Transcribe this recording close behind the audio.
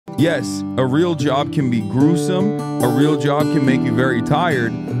yes, a real job can be gruesome. A real job can make you very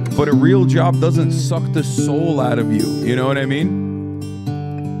tired. But a real job doesn't suck the soul out of you. You know what I mean?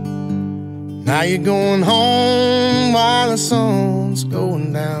 Now you're going home while the sun's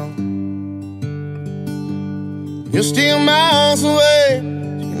going down. You're still miles away.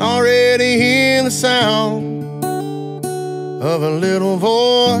 You can already hear the sound of a little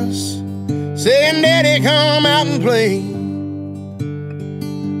voice saying, Daddy, come out and play.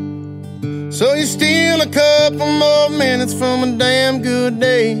 So you're still a couple more minutes from a damn good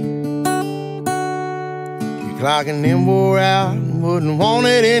day. Your clock and then wore out and wouldn't want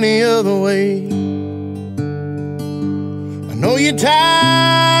it any other way. I know you're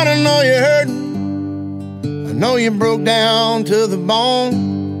tired, I know you're hurting, I know you broke down to the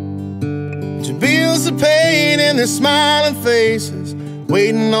bone. But your bills are paid and there's smiling faces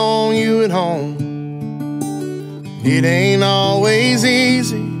waiting on you at home. It ain't always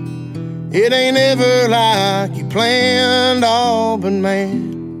easy, it ain't ever like you planned, all, but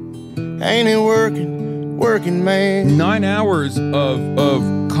man, ain't it working, man. 9 hours of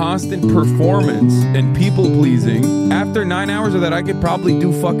constant performance and people pleasing. After 9 hours of that, I could probably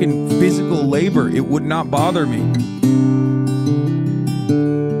do fucking physical labor. It would not bother me.